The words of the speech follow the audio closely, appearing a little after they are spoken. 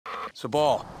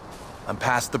Sabal, I'm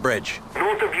past the bridge.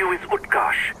 North of you is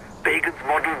Utkarsh, Pagan's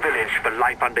model village for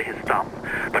life under his thumb.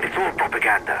 But it's all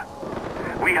propaganda.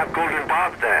 We have golden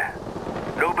paths there.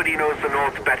 Nobody knows the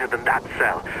North better than that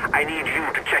cell. I need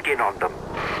you to check in on them.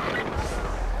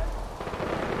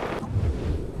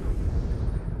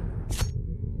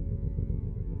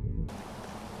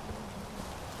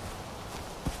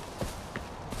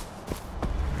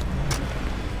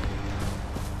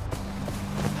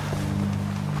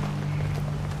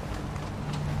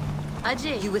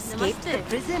 Ajay, you escaped the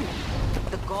prison.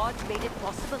 The gods made it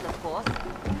possible, of course.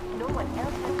 No one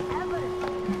else has ever.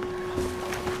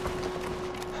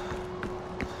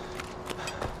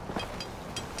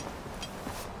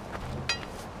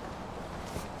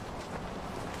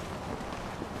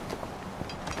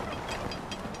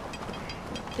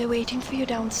 They're waiting for you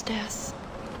downstairs.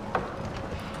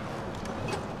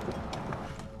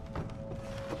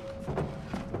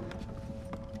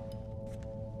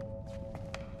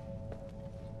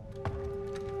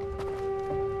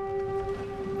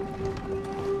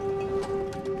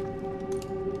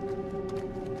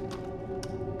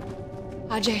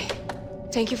 Ajay,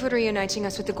 thank you for reuniting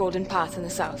us with the Golden Path in the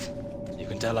south. You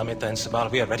can tell Amita and Sabal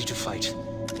we are ready to fight.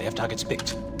 They have targets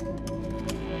picked.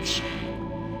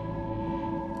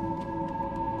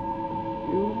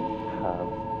 You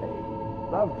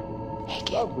have a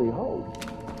lovely home.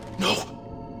 No!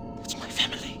 It's my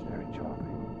family. Very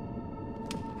charming.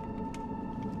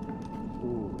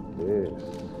 Ooh, this.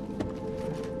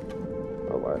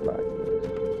 Oh, I like this.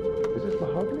 Is this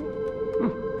mahogany?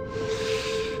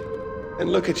 And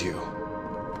look at you.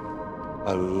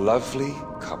 A lovely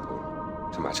couple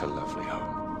to match a lovely home.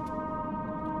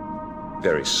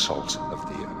 Very salt of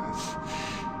the earth.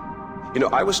 You know,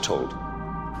 I was told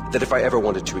that if I ever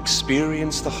wanted to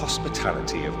experience the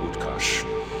hospitality of Utkarsh,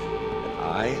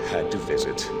 I had to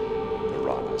visit the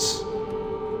Ranas.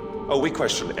 Oh, we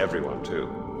questioned everyone,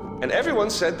 too. And everyone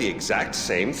said the exact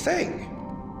same thing.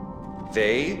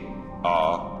 They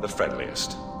are the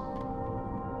friendliest.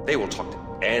 They will talk to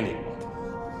anyone.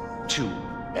 To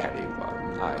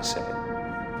anyone, I said.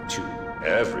 To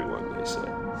everyone, they said.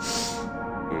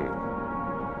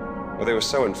 Well, they were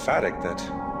so emphatic that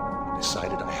I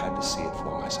decided I had to see it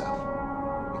for myself.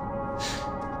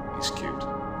 He's cute.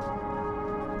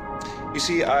 You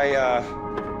see, I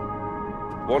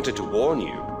wanted to warn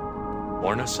you.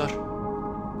 Warn us, sir?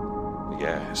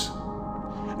 Yes.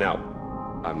 Now,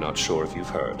 I'm not sure if you've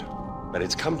heard, but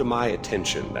it's come to my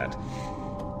attention that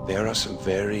there are some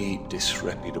very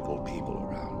disreputable people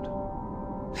around.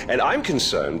 And I'm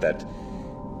concerned that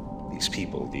these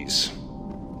people, these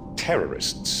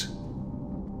terrorists,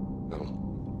 well,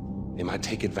 they might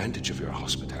take advantage of your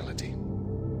hospitality.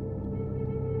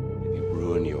 Maybe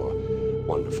ruin your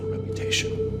wonderful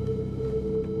reputation.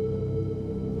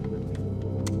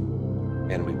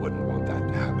 And we wouldn't want that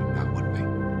to happen, now would we?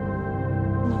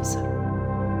 No, sir.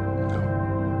 No.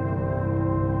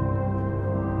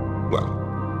 Well,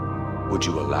 would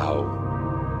you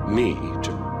allow me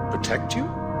to protect you?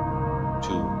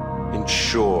 To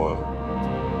ensure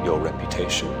your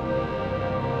reputation?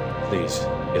 Please,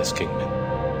 yes, King Min.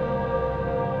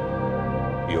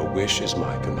 Your wish is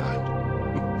my command.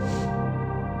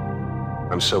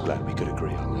 I'm so glad we could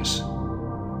agree on this.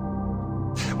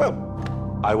 Well,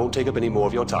 I won't take up any more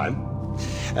of your time.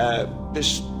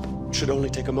 This should only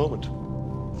take a moment.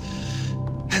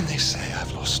 And they say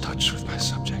I've lost touch with my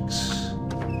subjects.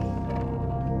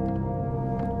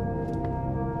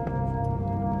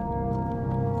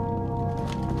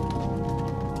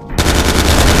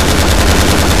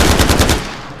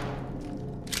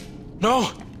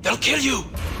 No! They'll kill you!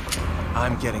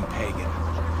 I'm getting Pagan.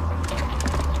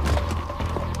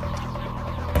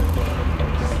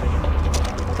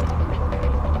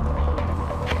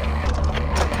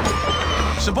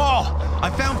 Sabal! I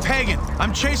found Pagan.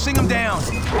 I'm chasing him down.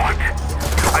 What?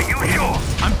 Are you sure?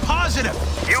 I'm positive.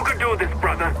 You can do this,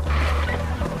 brother.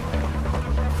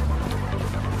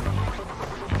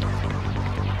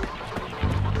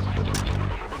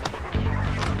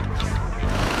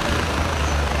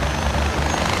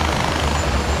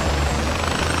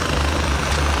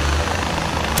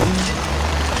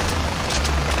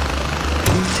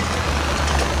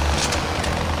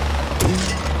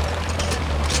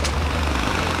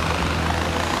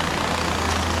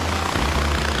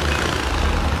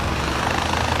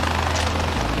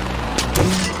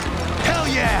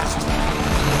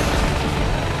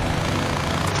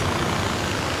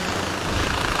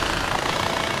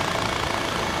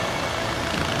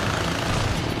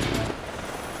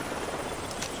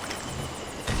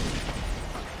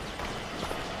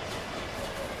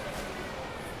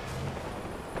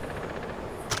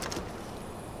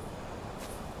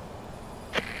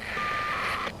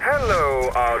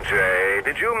 RJ.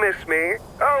 Did you miss me?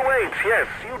 Oh, wait, yes,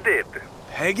 you did.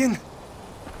 Pagan?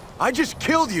 I just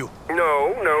killed you!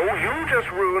 No, you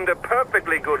just ruined a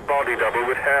perfectly good body double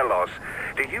with hair loss.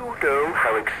 Do you know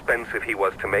how expensive he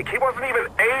was to make? He wasn't even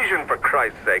Asian, for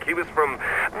Christ's sake. He was from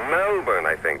Melbourne,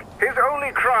 I think. His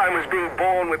only crime was being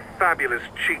born with fabulous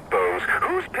cheekbones.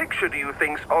 Whose picture do you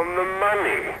think's on the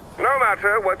money? No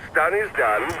matter, what's done is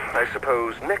done. I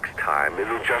suppose next time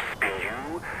it'll just be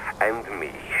you and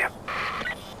me.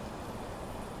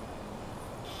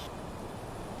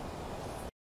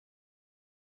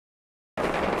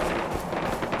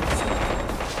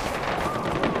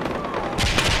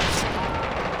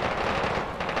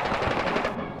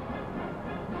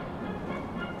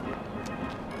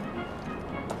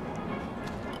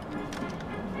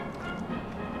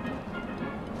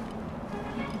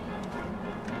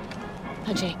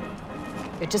 Ajay,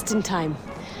 you're just in time.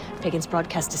 Pagan's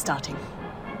broadcast is starting.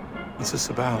 What's this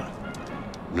about?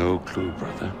 No clue,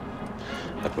 brother.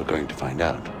 But we're going to find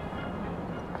out.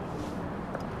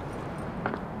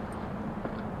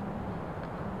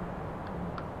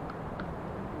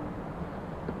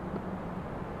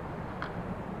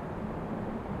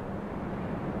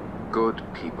 Good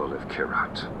people of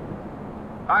Kyrat.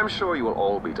 I'm sure you will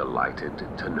all be delighted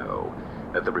to know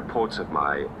that the reports of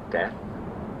my death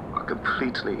are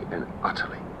completely and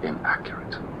utterly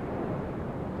inaccurate.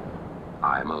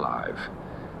 I am alive,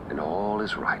 and all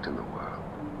is right in the world.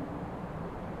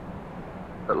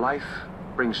 But life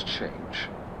brings change,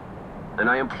 and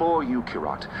I implore you,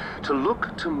 Kyrat, to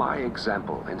look to my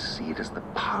example and see it as the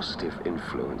positive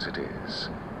influence it is.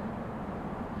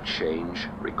 Change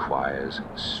requires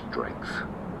strength,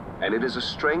 and it is a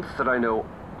strength that I know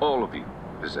all of you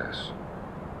possess.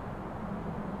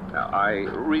 Now, I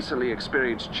recently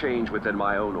experienced change within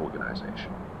my own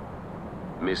organization.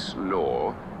 Miss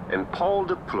Noor and Paul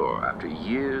de Pleur, after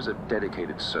years of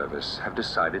dedicated service, have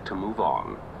decided to move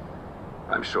on.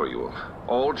 I'm sure you will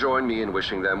all join me in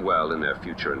wishing them well in their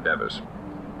future endeavors.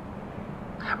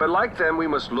 But like them, we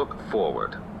must look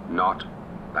forward, not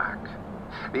back.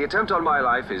 The attempt on my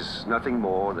life is nothing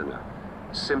more than a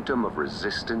symptom of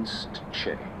resistance to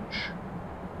change.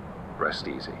 Rest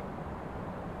easy.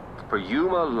 For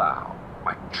Yuma Lau,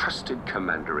 my trusted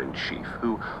commander-in-chief,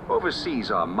 who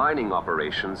oversees our mining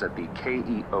operations at the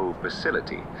KEO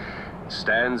facility,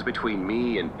 stands between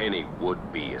me and any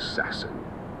would-be assassin.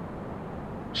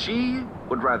 She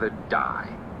would rather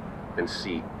die than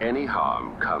see any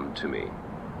harm come to me.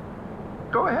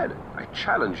 Go ahead, I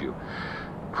challenge you.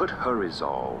 Put her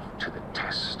resolve to the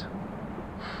test.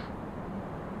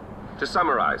 To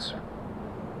summarize,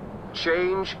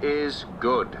 change is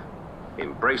good.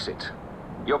 Embrace it.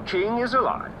 Your king is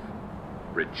alive.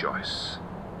 Rejoice.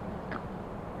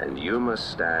 And Yuma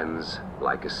stands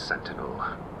like a sentinel,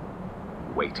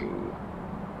 waiting.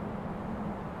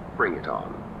 Bring it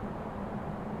on.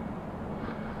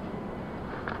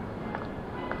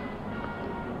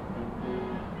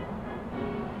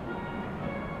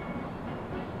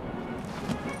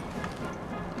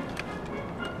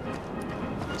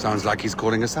 Sounds like he's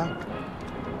calling us out.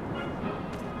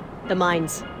 The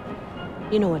mines.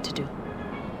 You know what to do.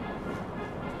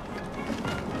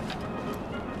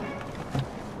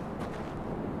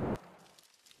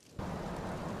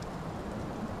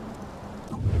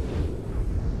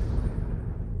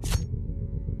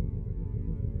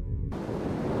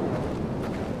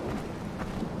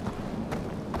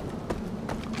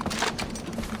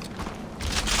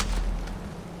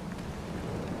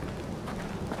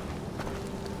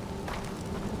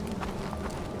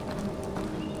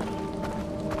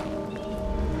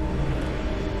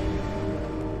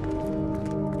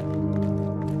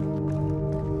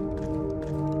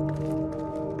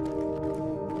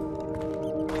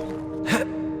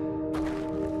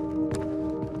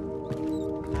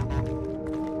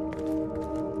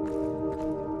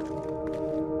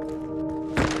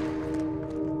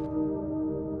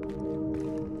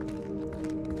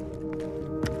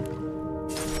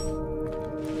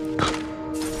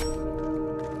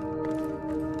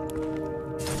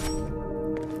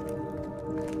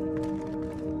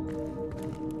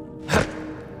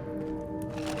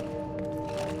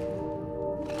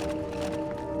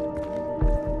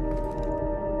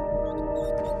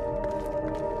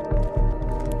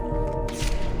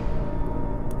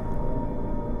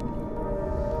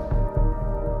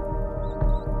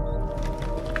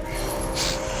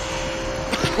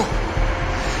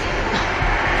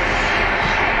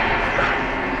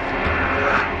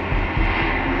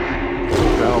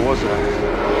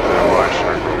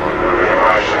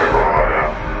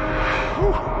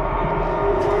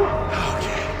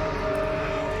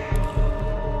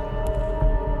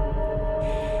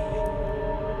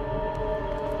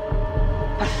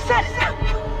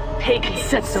 Pagan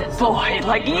sends a boy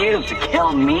like you to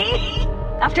kill me?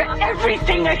 After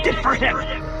everything I did for him?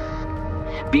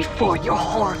 Before your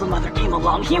horrible mother came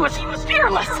along, he was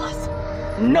fearless.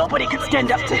 Nobody could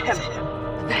stand up to him.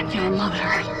 Then your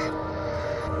mother.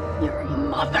 Your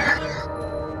mother.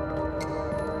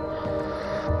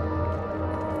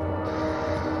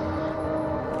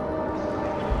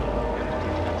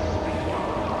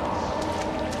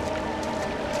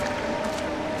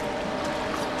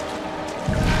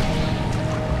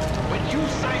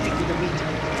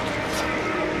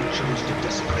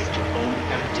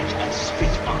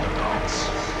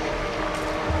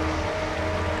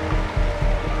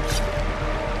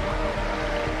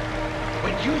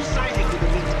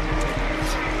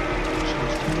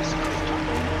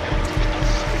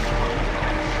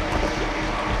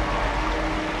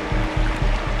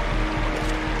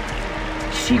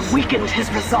 She weakened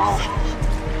his resolve.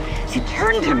 She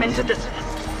turned him into this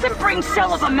simpering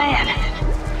shell of a man.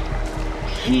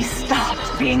 He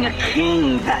stopped being a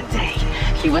king that day.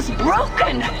 He was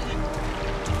broken.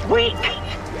 Weak.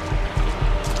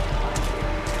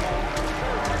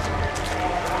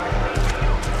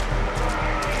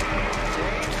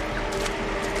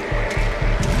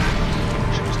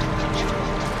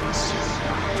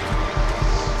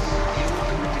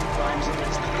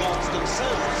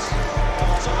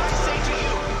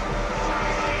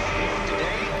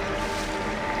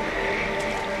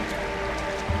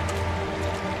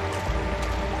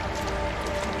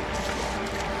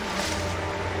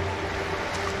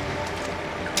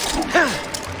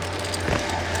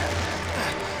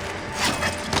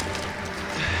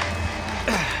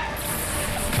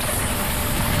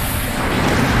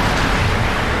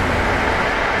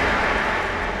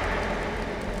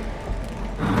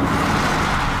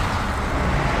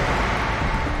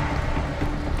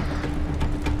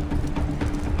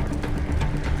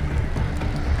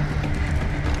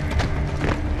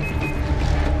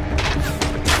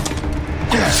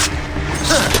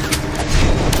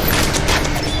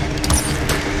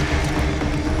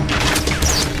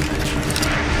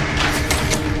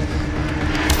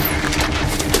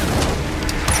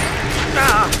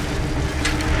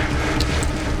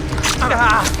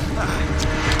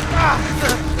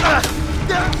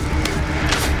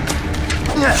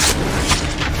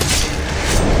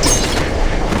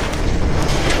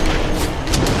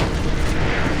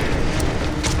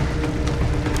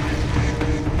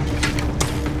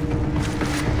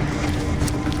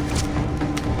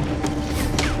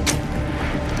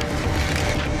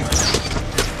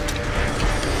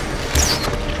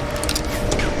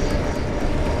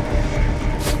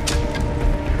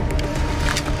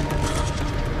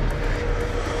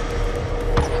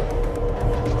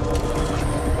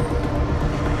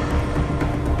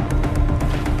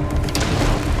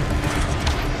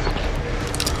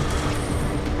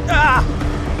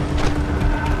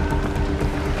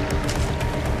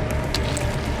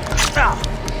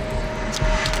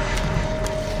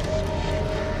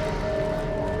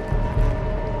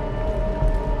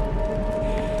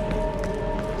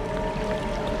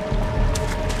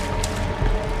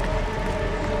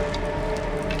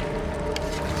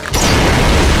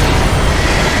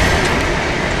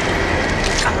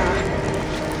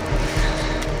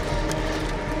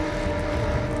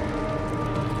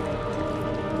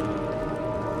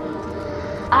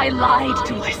 I lied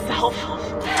to myself.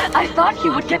 I thought he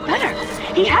would get better.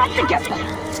 He had to get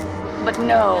better. But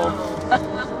no.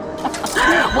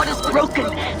 What is broken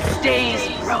stays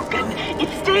broken. It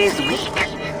stays weak.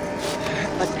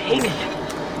 But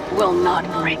Pagan will not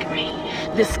break me.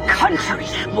 This country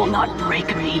will not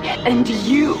break me. And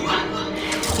you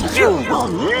will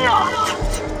not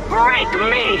break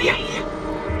me.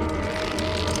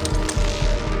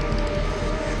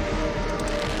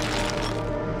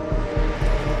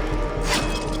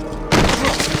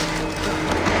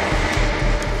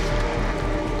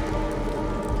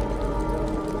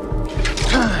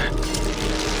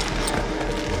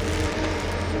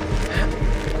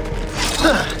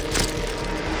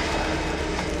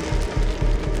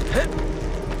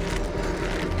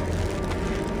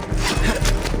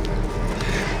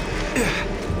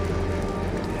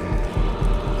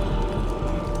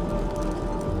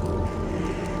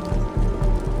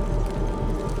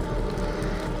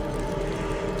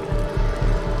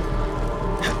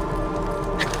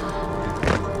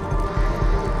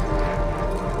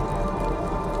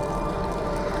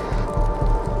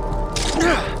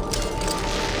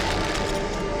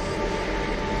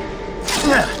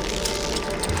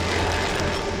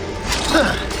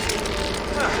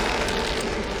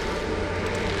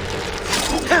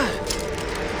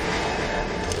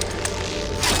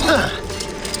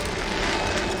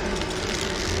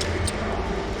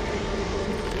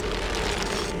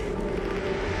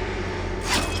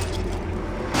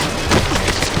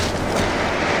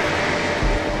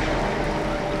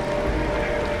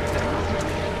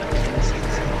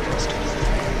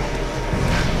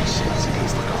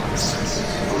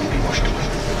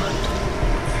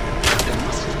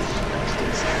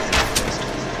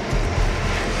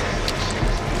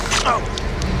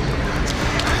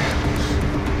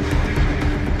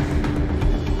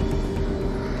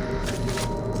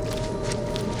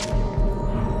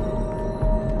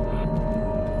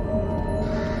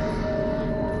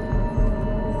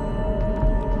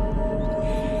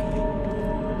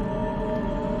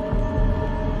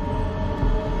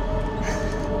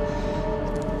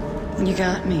 You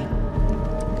got me.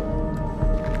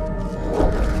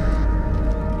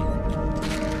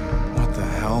 What the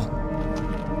hell?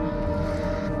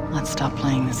 Let's stop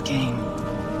playing this game.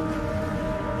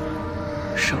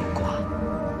 守寡。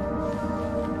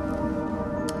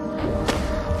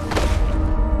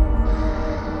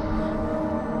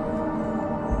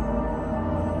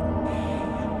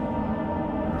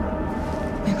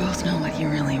We both know what you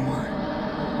really want.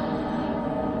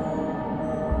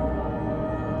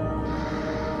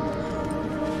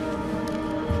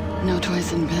 No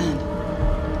toys in bed.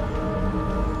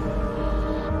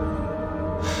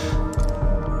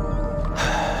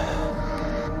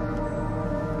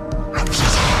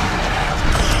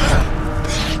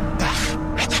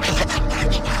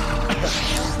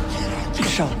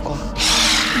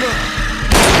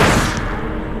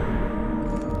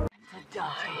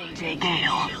 Ajay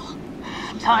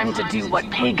Ghale. Time to do what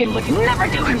Pagan would never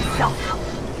do himself.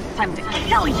 Time to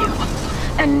kill you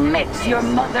and mix your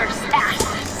mother's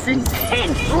ass in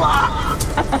pig's slop.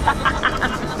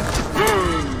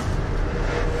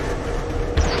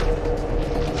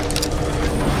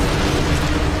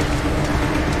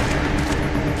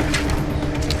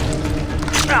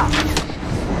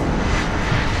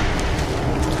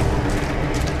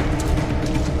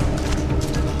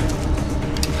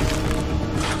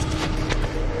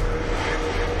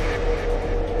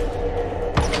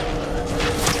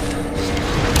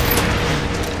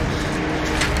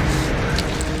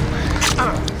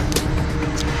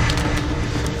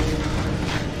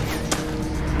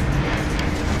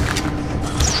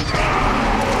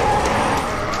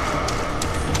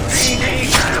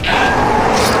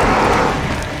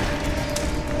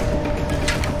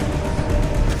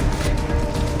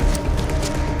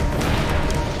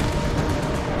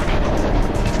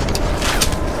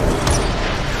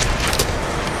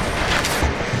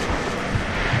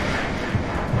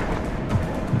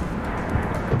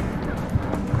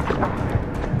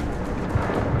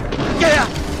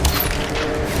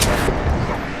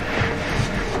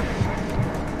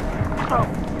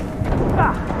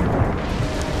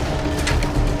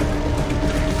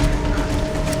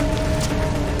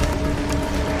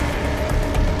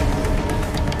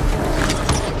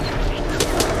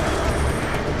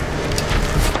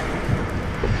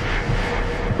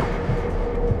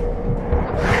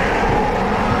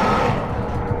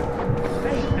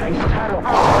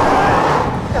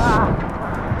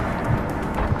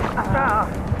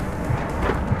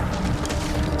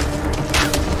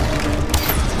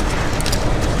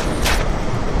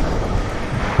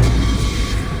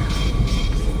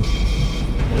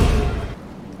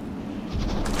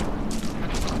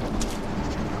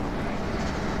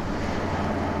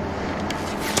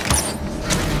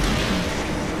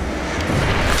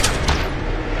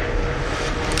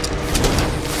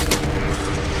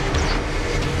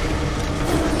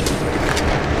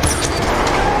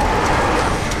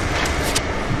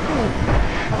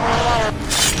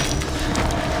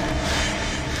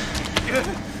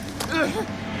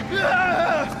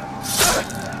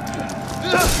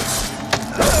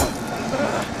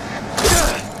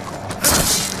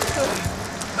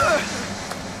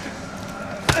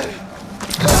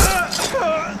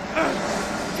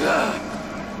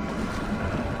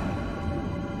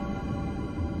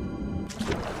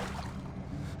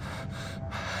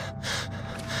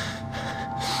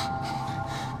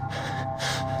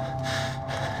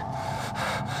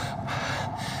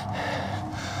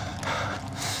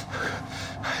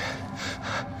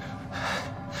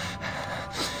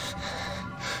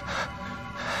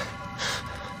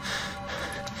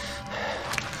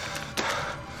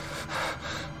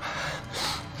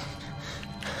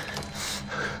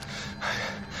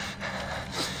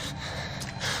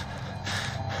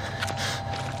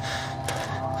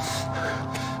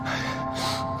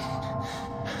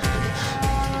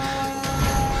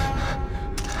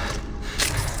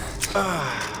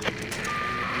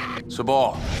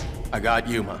 Sabal, I got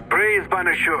Yuma. Praise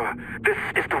Banashur. This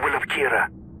is the will of Kira.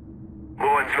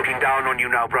 Mohan's looking down on you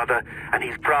now, brother, and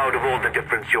he's proud of all the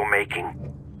difference you're making.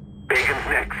 Pagan's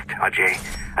next, Ajay,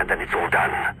 and then it's all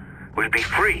done. We'll be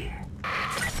free.